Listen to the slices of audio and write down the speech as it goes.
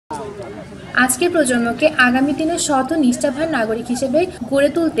আজকের প্রজন্মকে আগামী দিনে সৎ ও নিষ্ঠাবান নাগরিক হিসেবে গড়ে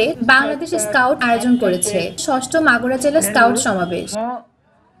তুলতে বাংলাদেশ স্কাউট আয়োজন করেছে ষষ্ঠ মাগুরা জেলা স্কাউট সমাবেশ।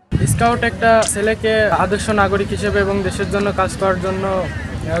 স্কাউট একটা ছেলেকে আদর্শ নাগরিক হিসেবে এবং দেশের জন্য কাজ করার জন্য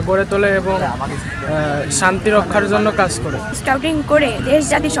গড়ে তোলে এবং শান্তি রক্ষার জন্য কাজ করে। স্কাউটিং করে দেশ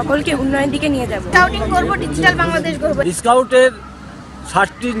জাতি সকলকে উন্নয়নের দিকে নিয়ে যাব। স্কাউটিং করব, ডিজিটাল বাংলাদেশ গড়ব। স্কাউটের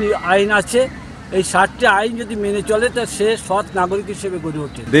 7টি আইন আছে, এই 7টি আইন যদি মেনে চলে তা সে সৎ নাগরিক হিসেবে গড়ে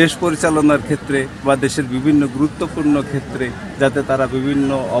ওঠে। দেশ পরিচালনার ক্ষেত্রে বা দেশের বিভিন্ন গুরুত্বপূর্ণ ক্ষেত্রে যাতে তারা বিভিন্ন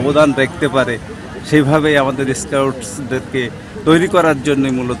অবদান রাখতে পারে সেইভাবেই আমাদের স্কাউটসদেরকে তৈরি করার জন্য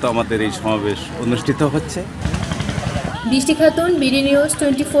মূলত আমাদের এই সমাবেশ অনুষ্ঠিত হচ্ছে। বৃষ্টি Khatun, BD News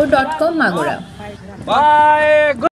 24.com, Magura.